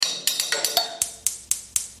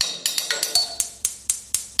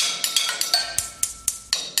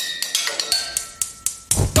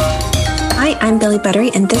I'm Billy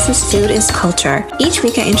Buttery, and this is Food is Culture. Each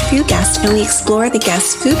week I interview guests and we explore the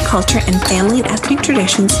guest's food, culture, and family and ethnic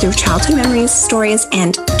traditions through childhood memories, stories,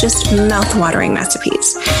 and just mouth-watering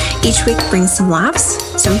recipes. Each week brings some laughs,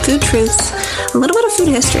 some food truths, a little bit of food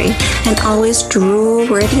history, and always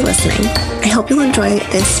drool-worthy listening. I hope you'll enjoy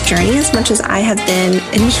this journey as much as I have been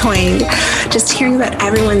enjoying just hearing about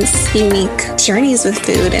everyone's unique journeys with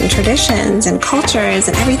food and traditions and cultures,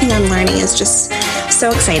 and everything I'm learning is just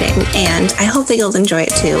so exciting, and I hope that you'll enjoy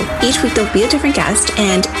it too. Each week there'll be a different guest,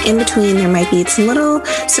 and in between there might be some little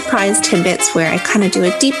surprise tidbits where I kind of do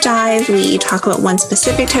a deep dive. We talk about one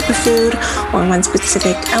specific type of food or one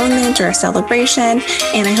specific element or a celebration,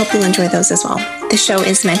 and I hope you'll enjoy those as well. The show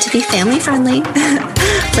is meant to be family friendly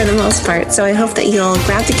for the most part, so I hope that you'll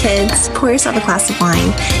grab the kids, pour yourself a glass of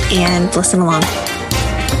wine, and listen along.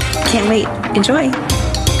 Can't wait. Enjoy.